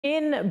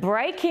In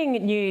breaking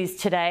news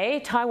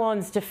today,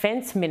 Taiwan's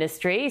Defence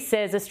Ministry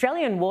says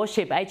Australian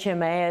warship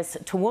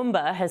HMAS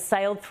Toowoomba has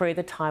sailed through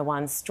the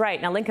Taiwan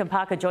Strait. Now, Lincoln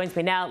Parker joins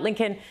me now.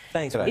 Lincoln,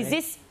 Thanks, is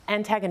this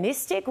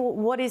antagonistic?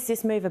 What is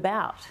this move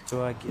about?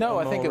 No,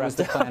 I think it was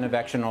the plan of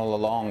action all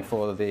along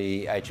for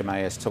the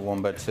HMAS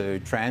Toowoomba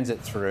to transit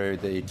through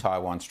the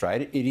Taiwan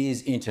Strait. It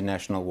is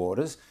international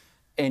waters.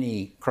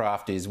 Any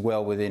craft is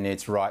well within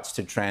its rights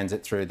to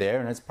transit through there,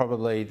 and it's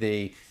probably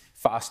the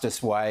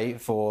fastest way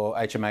for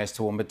HMAS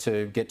Toowoomba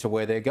to get to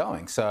where they're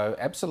going. So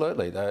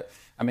absolutely.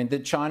 The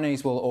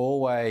Chinese will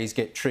always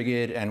get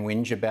triggered and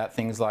whinge about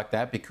things like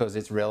that because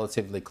it's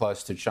relatively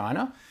close to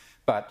China.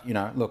 But,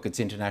 look, it's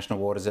international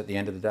waters at the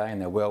end of the day,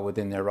 and they're well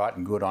within their right,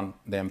 and good on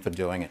them for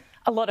doing it.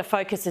 A lot of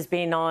focus has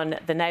been on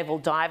the naval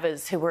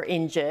divers who were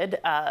injured.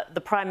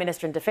 The Prime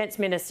Minister and Defence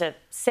Minister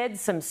said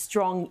some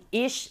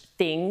strong-ish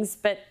things,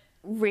 but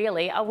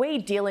really, are we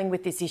dealing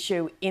with this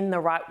issue in the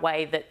right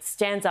way that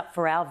stands up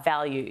for our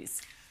values?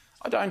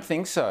 I don't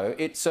think so.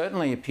 It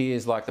certainly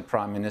appears like the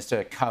Prime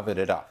Minister covered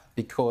it up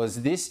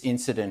because this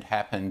incident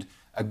happened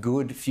a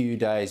good few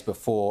days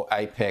before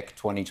APEC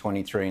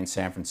 2023 in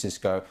San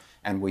Francisco,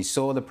 and we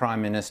saw the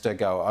Prime Minister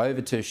go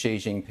over to Xi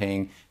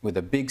Jinping with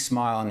a big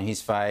smile on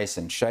his face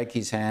and shake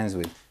his hands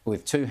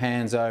with two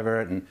hands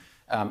over it. And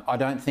I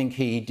don't think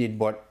he did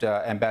what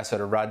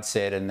Ambassador Rudd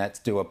said, and that's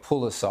do a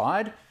pull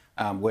aside,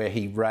 where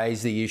he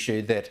raised the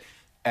issue that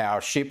our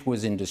ship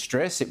was in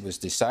distress, it was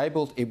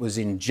disabled, it was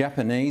in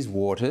Japanese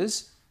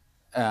waters,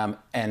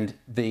 and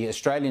the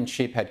Australian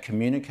ship had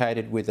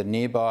communicated with a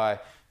nearby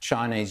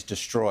Chinese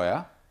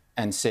destroyer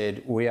and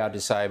said, we are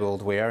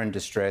disabled, we are in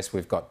distress,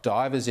 we've got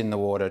divers in the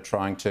water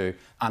trying to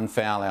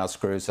unfoul our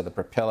screws, so the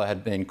propeller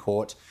had been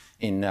caught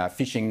in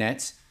fishing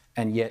nets,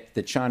 and yet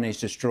the Chinese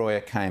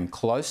destroyer came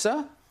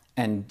closer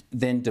and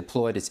then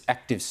deployed its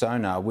active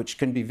sonar, which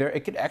can be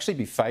it could actually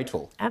be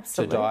fatal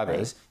to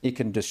divers. It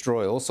can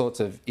destroy all sorts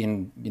of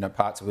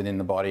parts within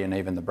the body and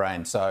even the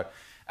brain. So,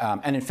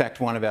 and in fact,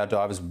 one of our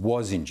divers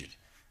was injured.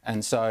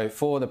 And so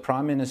for the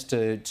Prime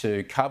Minister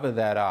to cover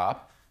that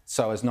up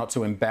so as not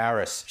to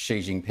embarrass Xi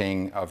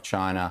Jinping of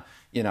China,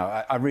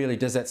 I really,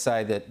 does that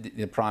say that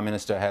the Prime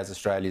Minister has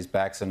Australia's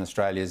backs and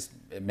Australia's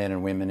men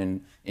and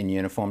women in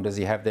uniform? Does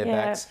he have their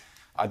backs?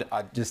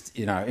 I just,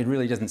 it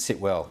really doesn't sit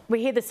well.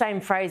 We hear the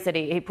same phrase that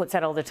he puts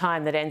out all the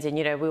time that ends in,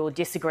 we will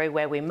disagree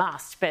where we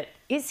must. But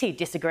is he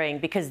disagreeing?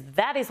 Because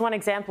that is one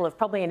example of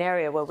probably an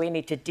area where we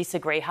need to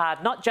disagree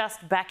hard, not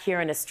just back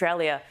here in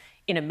Australia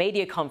in a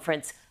media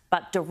conference,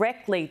 but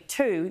directly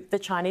to the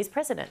Chinese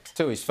president.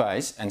 To his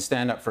face, and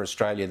stand up for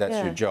Australia,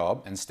 that's your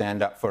job, and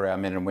stand up for our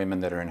men and women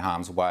that are in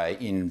harm's way,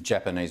 in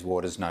Japanese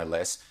waters no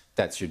less.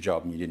 That's your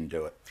job, and you didn't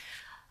do it.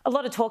 A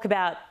lot of talk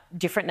about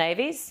different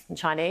navies, the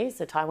Chinese,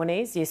 the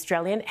Taiwanese, the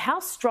Australian. How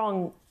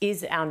strong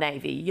is our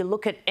navy? You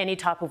look at any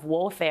type of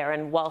warfare,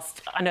 and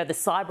whilst I know the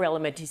cyber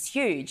element is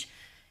huge,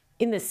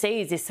 in the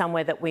seas is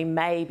somewhere that we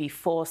may be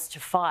forced to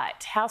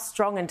fight. How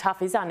strong and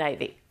tough is our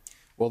navy?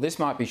 Well, this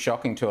might be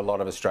shocking to a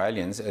lot of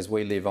Australians. As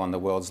we live on the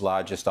world's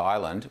largest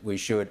island, we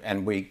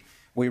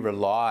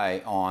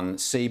rely on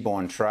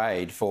seaborne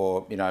trade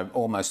for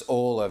almost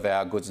all of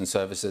our goods and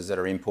services that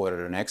are imported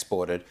and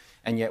exported,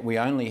 and yet we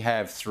only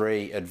have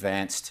 3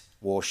 advanced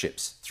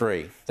warships.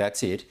 3,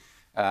 that's it.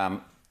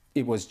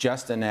 It was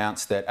just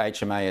announced that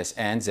HMAS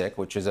Anzac,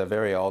 which is a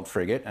very old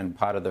frigate and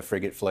part of the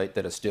frigate fleet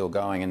that are still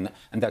going,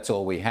 and that's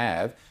all we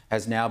have,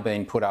 has now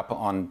been put up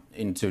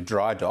into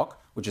dry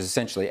dock, which is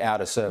essentially out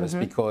of service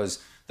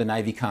because the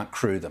Navy can't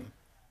crew them.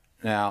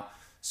 Now,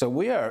 so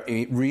we are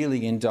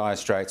really in dire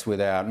straits with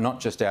not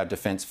just our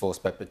Defence Force,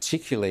 but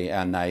particularly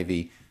our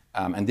Navy.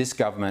 And this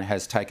government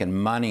has taken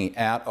money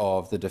out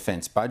of the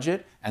defence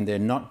budget, and they're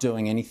not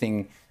doing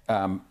anything,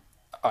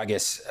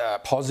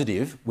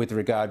 positive with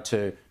regard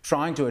to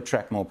trying to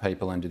attract more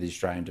people into the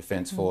Australian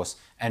Defence Force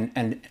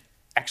and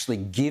actually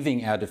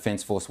giving our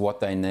Defence Force what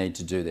they need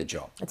to do their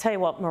job. I'll tell you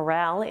what,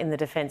 morale in the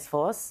Defence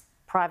Force,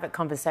 private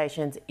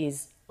conversations,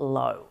 is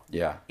low.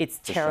 Yeah. It's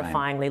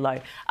terrifyingly low.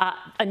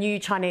 A new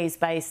Chinese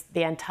base,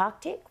 the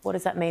Antarctic, what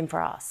does that mean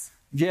for us?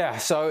 Yeah,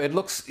 so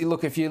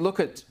if you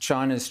look at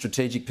China's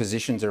strategic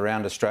positions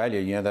around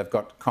Australia, they've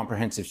got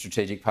comprehensive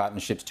strategic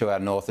partnerships to our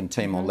north and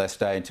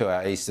Timor-Leste, and to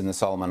our east in the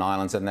Solomon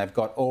Islands, and they've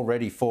got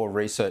already 4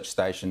 research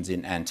stations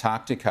in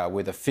Antarctica,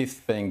 with a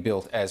 5th being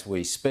built as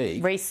we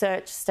speak.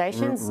 Research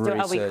stations?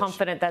 Are we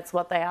confident that's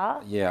what they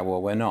are? Yeah,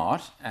 well, we're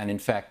not. And in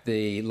fact,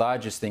 the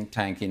largest think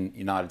tank in the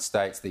United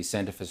States, the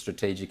Centre for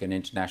Strategic and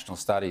International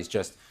Studies,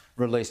 just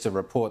released a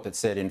report that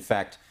said, in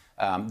fact,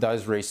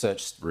 those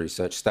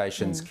research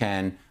stations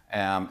can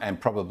and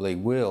probably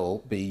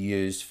will be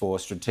used for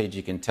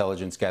strategic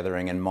intelligence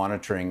gathering and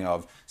monitoring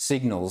of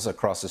signals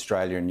across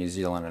Australia and New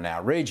Zealand and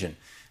our region.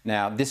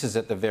 Now, this is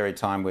at the very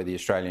time where the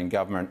Australian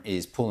government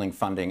is pulling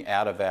funding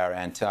out of our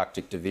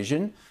Antarctic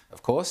division,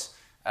 of course,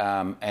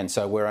 and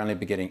so we're only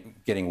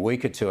getting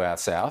weaker to our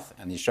south,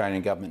 and the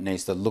Australian government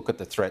needs to look at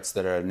the threats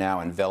that are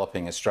now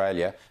enveloping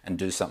Australia and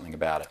do something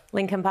about it.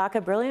 Lincoln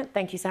Parker, brilliant.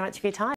 Thank you so much for your time.